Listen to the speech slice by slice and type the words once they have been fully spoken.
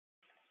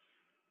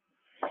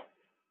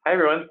Hi,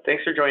 everyone.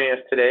 Thanks for joining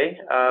us today.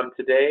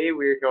 Today,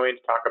 we're going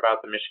to talk about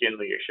the Michigan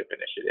Leadership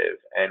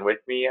Initiative. And with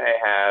me, I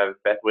have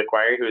Beth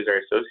Wickwire, who is our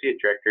Associate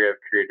Director of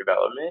Career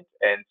Development.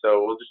 And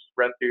so we'll just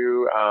run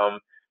through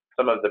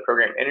some of the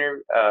program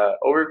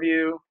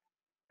overview,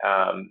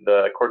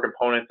 the core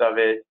components of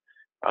it,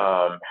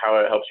 how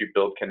it helps you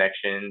build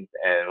connections,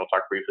 and we'll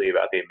talk briefly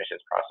about the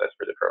admissions process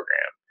for the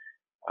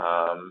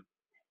program.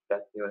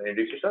 Beth, you want to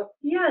introduce yourself?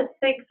 Yes,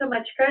 thanks so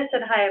much, Chris,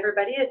 and hi,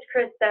 everybody. As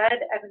Chris said,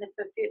 I'm an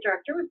Associate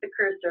Director with the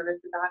Career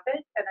Services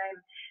Office, and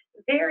I'm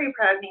very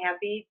proud and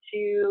happy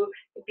to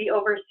be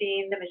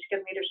overseeing the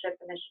Michigan Leadership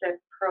Initiative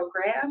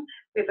program.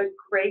 We have a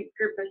great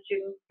group of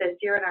students this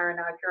year in our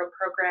inaugural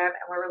program,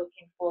 and we're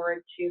looking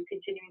forward to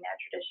continuing that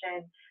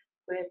tradition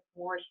with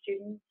more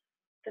students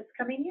this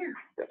coming year.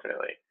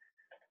 Definitely.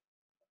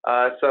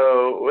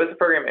 So with the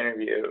program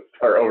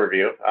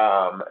overview,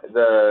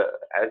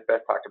 as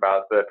Beth talked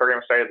about, the program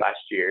started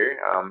last year,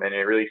 and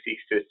it really seeks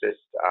to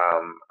assist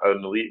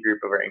an elite group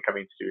of our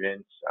incoming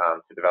students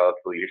to develop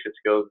the leadership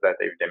skills that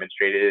they've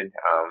demonstrated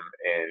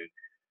in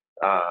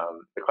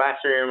the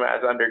classroom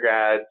as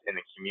undergrads, in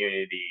the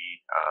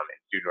community, in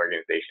student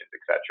organizations,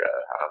 etc.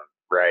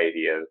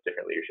 Variety of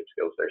different leadership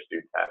skills that our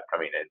students have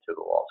coming into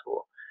the law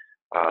school.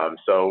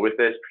 So with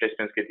this,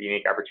 participants get the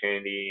unique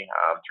opportunity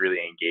to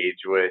really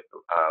engage with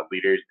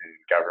leaders in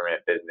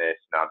government, business,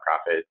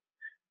 nonprofits,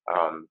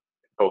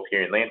 both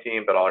here in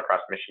Lansing, but all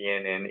across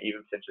Michigan and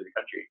even potentially the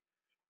country.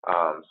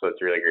 So it's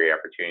a really great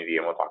opportunity,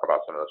 and we'll talk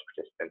about some of those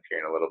participants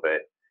here in a little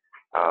bit.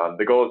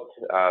 The goal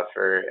is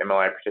for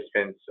MLI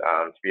participants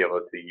to be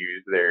able to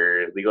use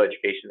their legal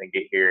education they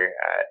get here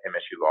at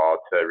MSU Law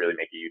to really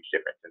make a huge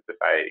difference in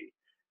society.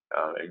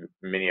 And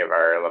many of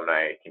our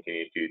alumni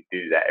continue to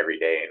do that every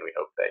day, and we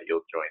hope that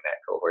you'll join that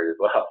cohort as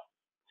well.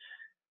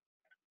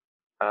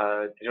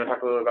 Did you want to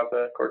talk a little about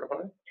the core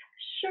components?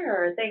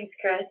 Sure, thanks,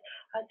 Chris.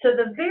 So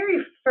the very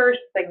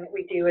first thing that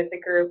we do as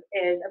a group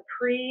is a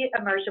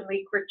pre-immersion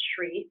week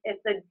retreat.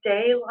 It's a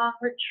day-long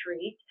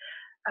retreat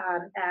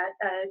at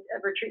a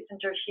retreat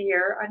center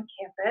here on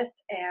campus,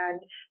 and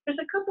there's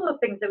a couple of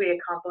things that we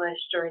accomplish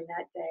during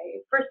that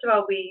day. First of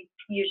all, we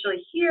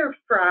usually hear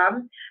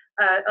from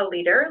a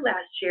leader.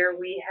 Last year,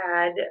 we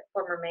had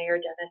former Mayor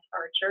Dennis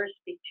Archer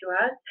speak to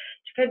us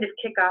to kind of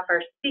kick off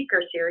our speaker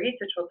series,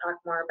 which we'll talk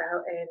more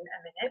about in a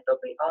minute. But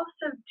we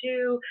also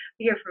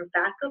hear from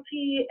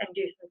faculty and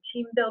do some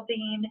team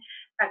building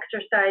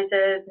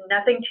exercises.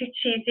 Nothing too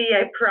cheesy,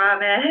 I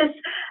promise.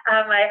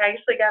 I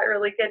actually got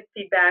really good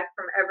feedback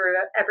from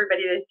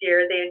everybody this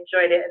year. They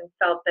enjoyed it and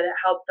felt that it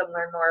helped them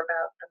learn more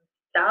about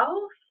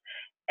themselves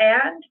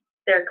and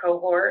their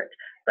cohort,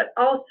 but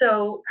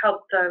also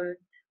helped them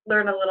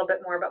learn a little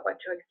bit more about what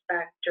to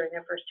expect during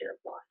their first year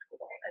of law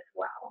school as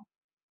well.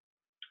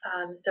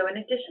 So in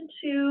addition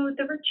to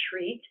the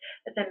retreat,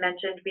 as I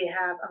mentioned, we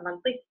have a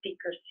monthly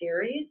speaker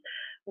series.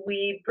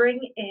 We bring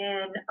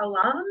in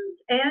alums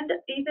and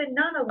even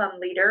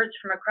non-alum leaders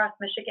from across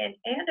Michigan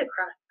and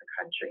across the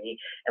country,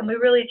 and we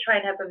really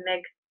try and have a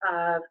mix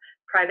of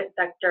private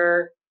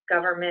sector,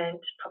 government,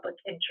 public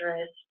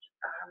interest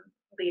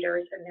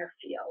leaders in their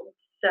fields.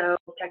 So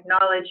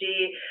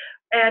technology,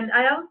 and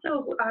I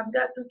also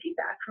got some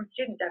feedback from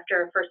students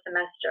after our first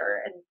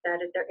semester and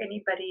said, is there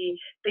anybody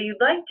that you'd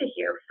like to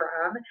hear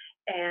from?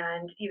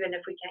 And even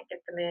if we can't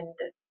get them in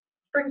this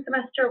spring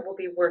semester, we'll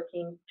be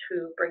working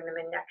to bring them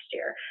in next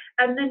year.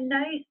 And the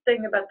nice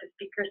thing about the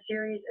speaker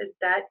series is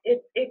that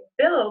it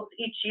builds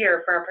each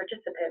year for our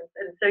participants.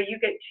 And so you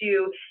get to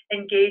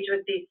engage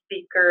with these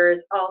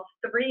speakers all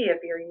 3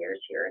 of your years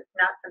here. It's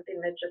not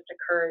something that just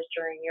occurs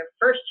during your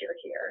first year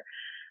here.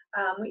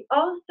 We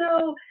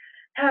also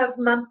have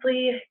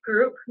monthly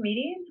group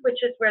meetings,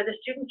 which is where the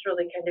students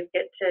really kind of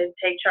get to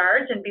take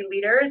charge and be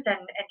leaders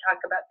and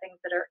talk about things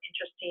that are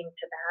interesting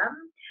to them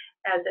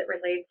as it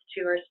relates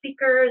to our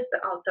speakers,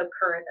 but also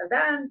current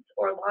events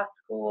or law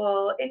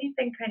school,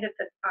 anything kind of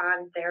that's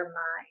on their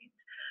mind.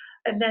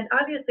 And then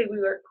obviously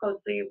we work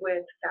closely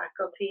with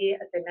faculty.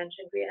 As I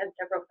mentioned, we had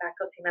several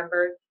faculty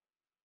members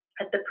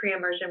at the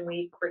pre-immersion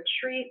week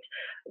retreat.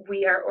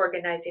 We are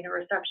organizing a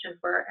reception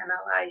for our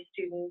MLI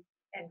students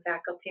and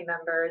faculty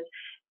members,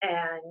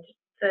 and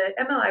the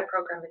MLI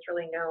program is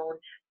really known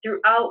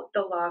throughout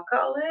the law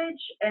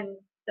college, and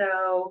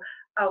so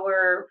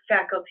our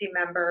faculty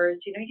members,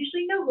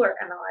 usually know who our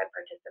MLI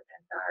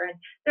participants are, and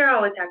they're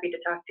always happy to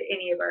talk to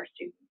any of our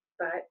students,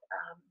 but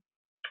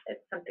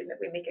it's something that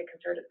we make a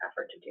concerted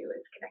effort to do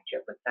is connect you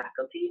up with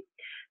faculty.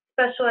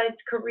 Specialized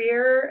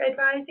career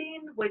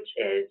advising, which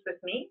is with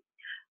me.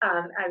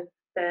 I've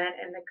been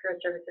in the career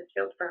services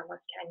field for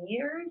almost 10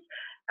 years.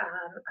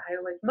 I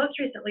was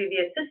most recently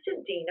the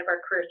assistant dean of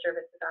our career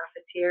services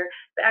office here,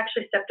 but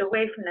actually stepped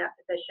away from that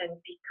position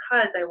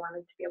because I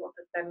wanted to be able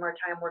to spend more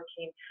time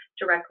working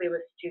directly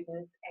with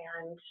students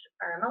and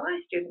our MLI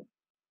students.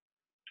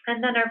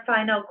 And then our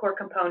final core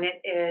component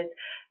is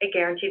a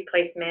guaranteed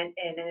placement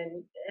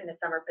in a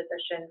summer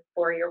position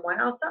for your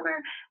 1 all summer.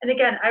 And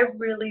again, I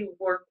really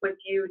work with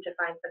you to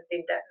find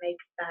something that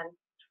makes sense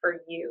for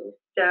you.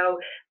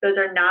 So those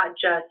are not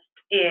just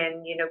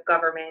in,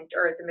 government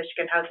or the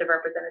Michigan House of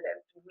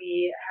Representatives.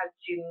 We have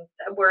students,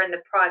 we're in the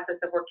process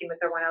of working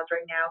with our 1Ls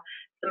right now.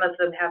 Some of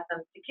them have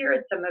them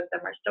secured, some of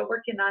them are still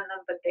working on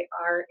them, but they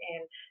are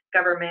in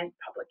government,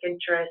 public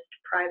interest,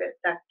 private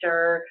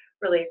sector,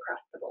 really across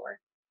the board.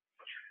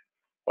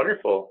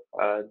 Wonderful.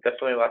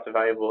 Definitely lots of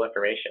valuable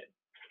information.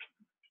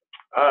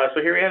 So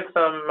here we have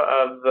some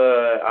of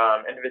the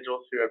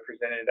individuals who have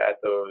presented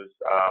at those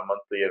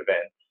monthly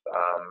events.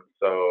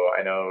 So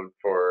I know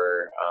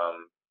for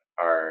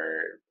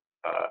our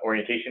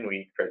orientation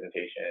week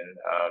presentation,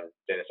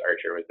 Dennis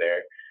Archer was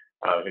there,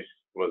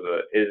 who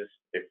is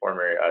a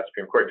former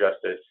Supreme Court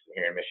justice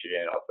here in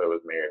Michigan, also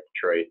was mayor of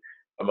Detroit,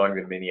 among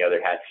the many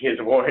other hats he has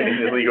worn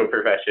in the legal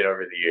profession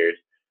over the years.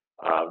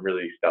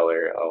 Really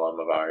stellar alum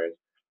of ours.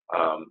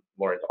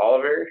 Lawrence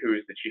Oliver, who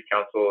is the Chief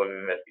Counsel of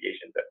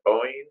Investigations at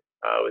Boeing,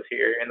 was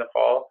here in the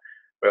fall.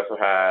 We also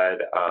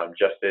had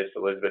Justice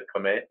Elizabeth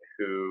Clement,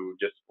 who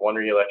just won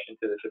re-election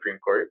to the Supreme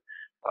Court.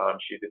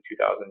 She's a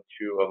 2002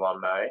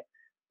 alumni.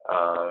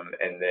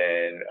 And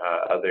then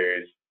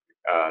others,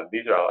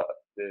 these are all,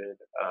 did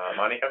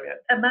Amani come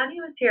yet? Amani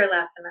was here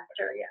last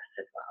semester, yes,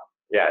 as well.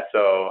 Yeah,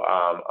 so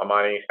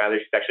Amani Smather,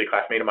 she's actually a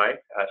classmate of mine.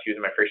 She was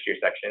in my first year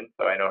section,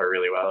 so I know her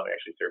really well. We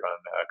actually serve on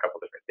a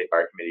couple different state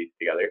bar committees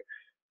together.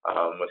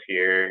 Was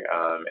here,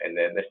 and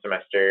then this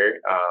semester,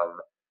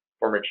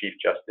 former Chief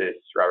Justice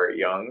Robert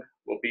Young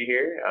will be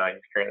here.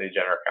 He's currently the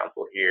General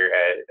Counsel here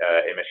at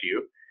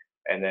MSU.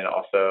 And then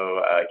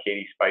also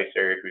Katie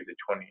Spicer, who's a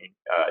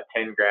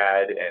 2010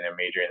 grad and a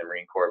major in the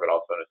Marine Corps, but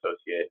also an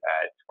associate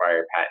at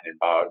Squire, Patton,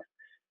 and Boggs.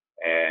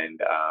 And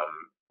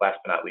last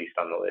but not least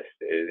on the list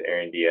is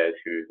Aaron Diaz,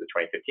 who's a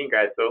 2015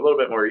 grad, so a little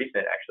bit more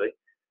recent actually,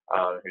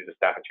 who's a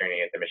staff attorney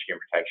at the Michigan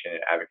Protection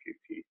and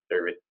Advocacy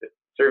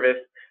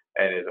Service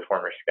and is a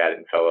former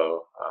Skadden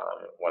Fellow,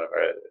 one of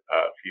our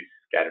few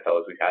Skadden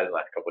Fellows we've had in the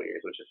last couple of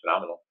years, which is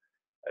phenomenal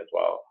as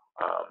well.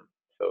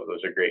 So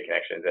those are great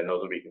connections, and those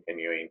will be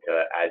continuing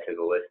to add to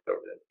the list over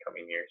the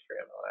coming years for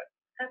MLI.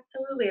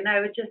 Absolutely, and I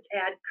would just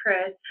add,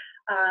 Chris,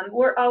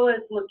 we're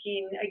always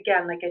looking,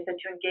 again, like I said,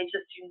 to engage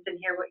the students and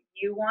hear what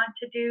you want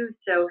to do.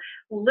 So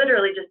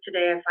literally just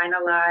today I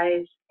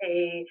finalized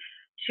a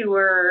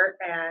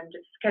tour and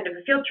kind of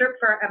a field trip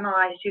for our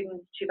MLI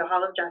students to the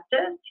Hall of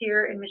Justice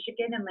here in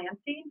Michigan and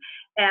Lansing.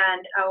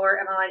 And our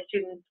MLI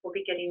students will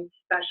be getting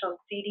special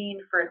seating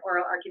for an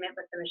oral argument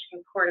with the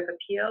Michigan Court of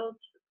Appeals,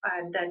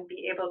 and then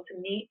be able to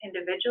meet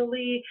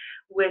individually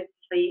with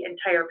the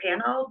entire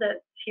panel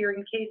that's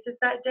hearing cases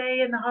that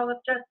day in the Hall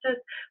of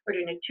Justice. We're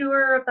doing a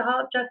tour of the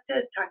Hall of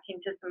Justice, talking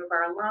to some of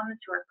our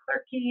alums who are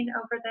clerking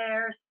over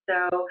there.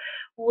 So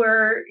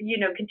we're,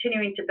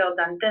 continuing to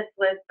build on this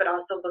list, but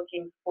also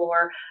looking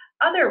for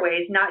other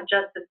ways, not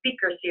just the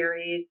speaker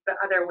series, but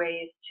other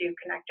ways to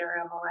connect our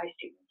MLI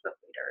students with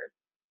leaders.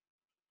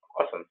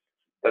 Awesome.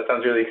 That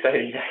sounds really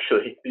exciting,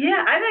 actually.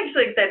 Yeah, I'm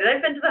actually excited.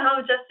 I've been to the Hall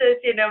of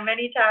Justice,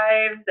 many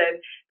times, but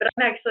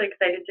I'm actually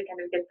excited to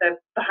kind of get the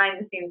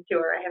behind-the-scenes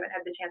tour. I haven't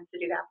had the chance to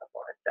do that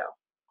before, so.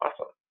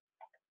 Awesome.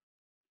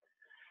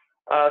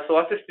 So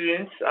lots of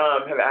students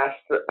have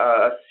asked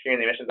us here in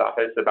the admissions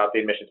office about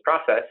the admissions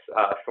process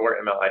for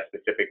MLI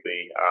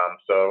specifically.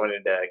 So I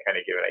wanted to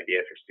kind of give an idea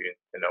for students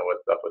to know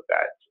what's up with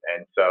that.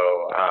 And so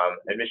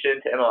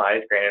admission to MLI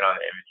is granted on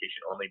an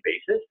invitation-only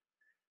basis.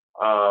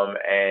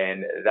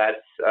 And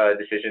that's a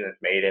decision that's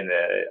made in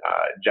the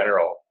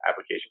general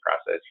application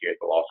process here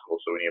at the law school.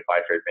 So when you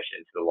apply for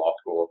admission to the law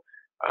school,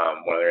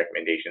 one of the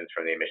recommendations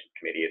from the admissions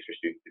committee is for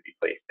students to be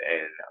placed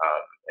in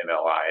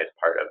MLI as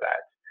part of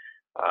that.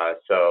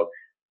 So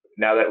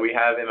now that we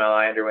have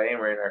MLI underway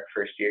and we're in our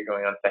first year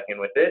going on second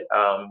with it,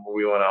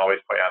 we want to always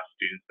point out to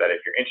students that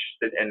if you're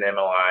interested in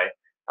MLI,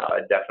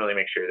 definitely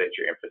make sure that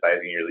you're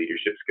emphasizing your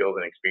leadership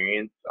skills and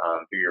experience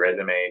through your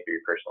resume,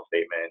 through your personal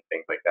statement,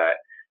 things like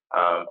that.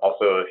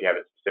 Also, if you have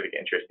a specific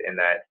interest in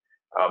that,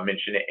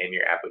 mention it in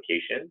your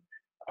application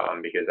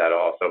because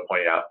that'll also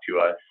point it out to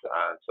us.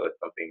 So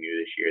it's something new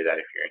this year that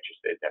if you're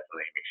interested,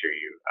 definitely make sure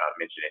you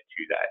mention it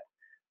to that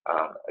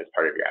as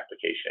part of your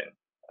application.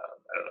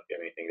 I don't know if you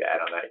have anything to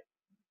add on that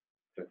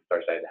since it's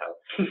our side of the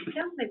house.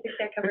 No, I think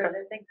that covers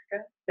it. Thanks,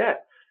 Chris. Yeah.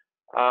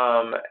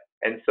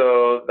 And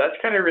so that's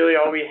kind of really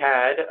all we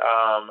had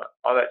on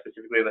that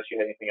specifically, unless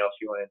you had anything else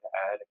you wanted to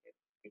add. I can't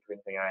think of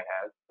anything I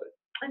have, but.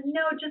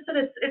 No, just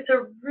that it's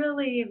a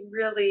really,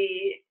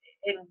 really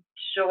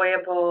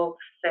enjoyable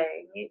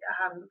thing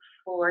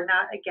for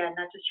not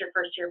just your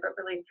first year, but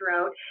really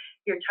throughout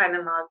your time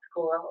in law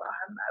school.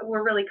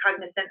 We're really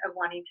cognizant of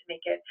wanting to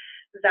make it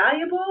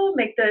valuable,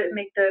 make the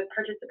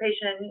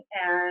participation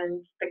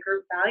and the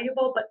group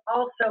valuable, but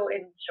also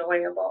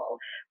enjoyable.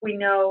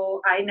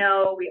 I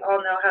know, we all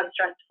know how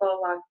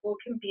stressful law school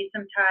can be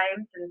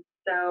sometimes, and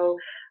so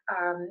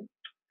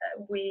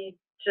we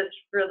just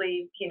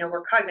really,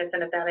 we're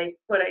cognizant of that.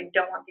 What I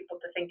don't want people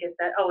to think is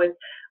that, it's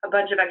a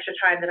bunch of extra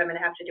time that I'm going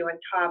to have to do on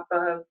top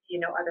of,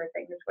 other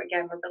things. So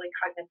again, we're really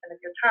cognizant of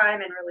your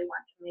time and really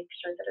want to make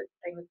sure that it's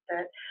things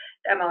that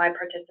the MLI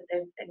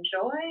participants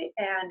enjoy.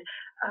 And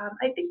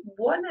I think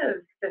one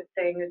of the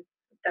things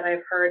that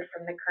I've heard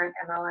from the current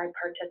MLI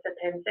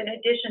participants. In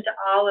addition to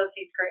all of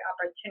these great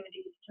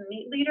opportunities to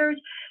meet leaders,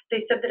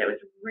 they said that it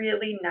was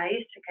really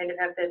nice to kind of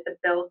have this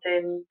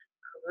built-in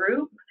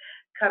group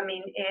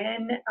coming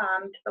in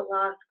to the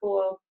law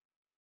school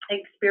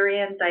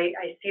experience.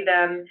 I see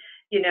them,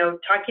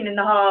 talking in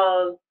the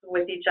halls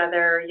with each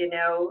other,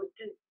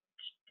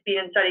 being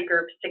in study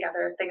groups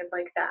together, things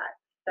like that.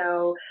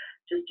 So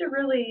just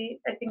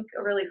I think,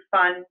 a really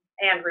fun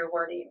and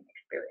rewarding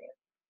experience.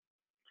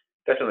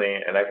 Definitely,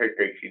 and I've heard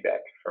great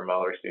feedback from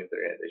all our students that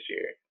are in it this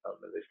year.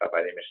 They stop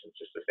by the admissions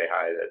just to say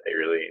hi, that they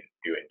really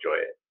do enjoy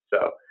it.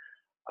 So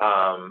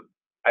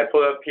I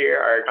pulled up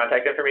here our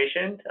contact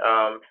information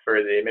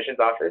for the admissions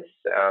office.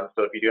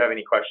 So if you do have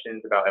any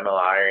questions about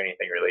MLI or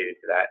anything related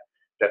to that,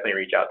 definitely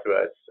reach out to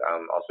us.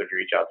 Also, if you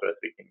reach out to us,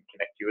 we can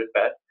connect you with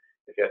Beth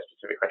if you have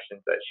specific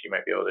questions that she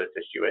might be able to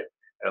assist you with.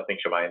 I don't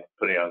think she'll mind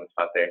putting it on the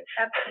spot there.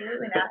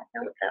 Absolutely not.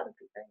 No, that would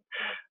be great.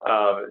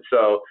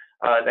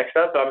 Next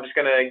up, I'm just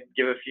going to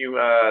give a few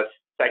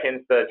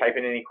seconds to type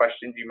in any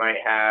questions you might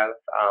have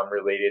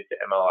related to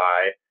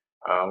MLI.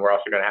 We're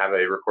also going to have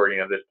a recording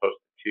of this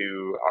posted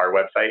to our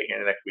website in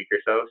the next week or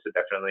so, so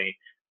definitely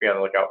be on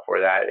the lookout for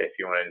that if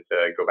you wanted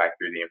to go back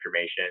through the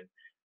information,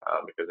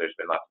 because there's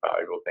been lots of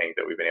valuable things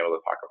that we've been able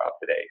to talk about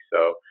today.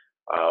 So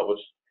we'll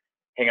just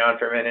hang on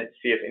for a minute to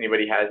see if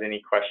anybody has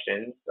any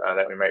questions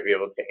that we might be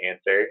able to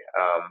answer.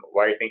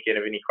 While you're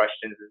thinking of any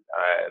questions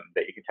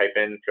that you can type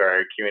into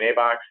our Q&A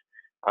box,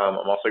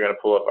 I'm also going to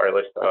pull up our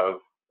list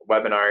of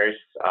webinars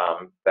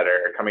that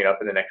are coming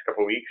up in the next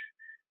couple of weeks.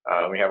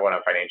 We have one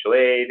on financial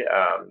aid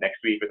next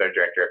week with our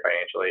director of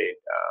financial aid,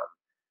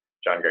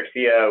 John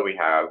Garcia. We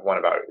have one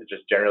about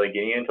just generally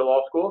getting into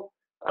law school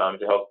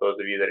to help those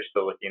of you that are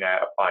still looking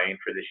at applying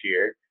for this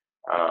year.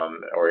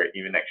 Or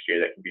even next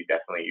year, that can be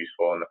definitely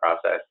useful in the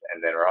process.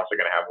 And then we're also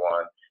going to have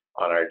one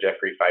on our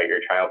Jeffrey Feiger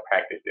Trial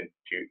Practice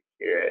Institute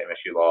here at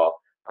MSU Law,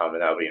 and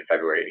that'll be in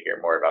February to hear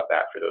more about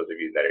that for those of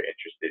you that are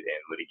interested in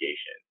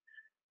litigation.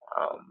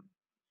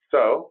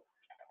 So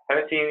I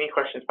haven't seen any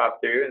questions pop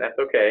through, and that's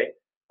okay.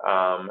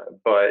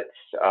 But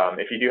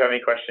if you do have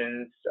any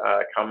questions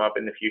come up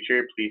in the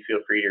future, please feel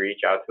free to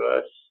reach out to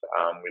us.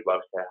 We'd love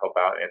to help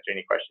out and answer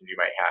any questions you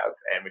might have,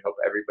 and we hope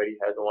everybody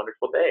has a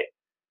wonderful day.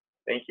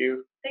 Thank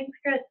you. Thanks,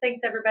 Chris.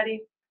 Thanks,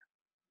 everybody.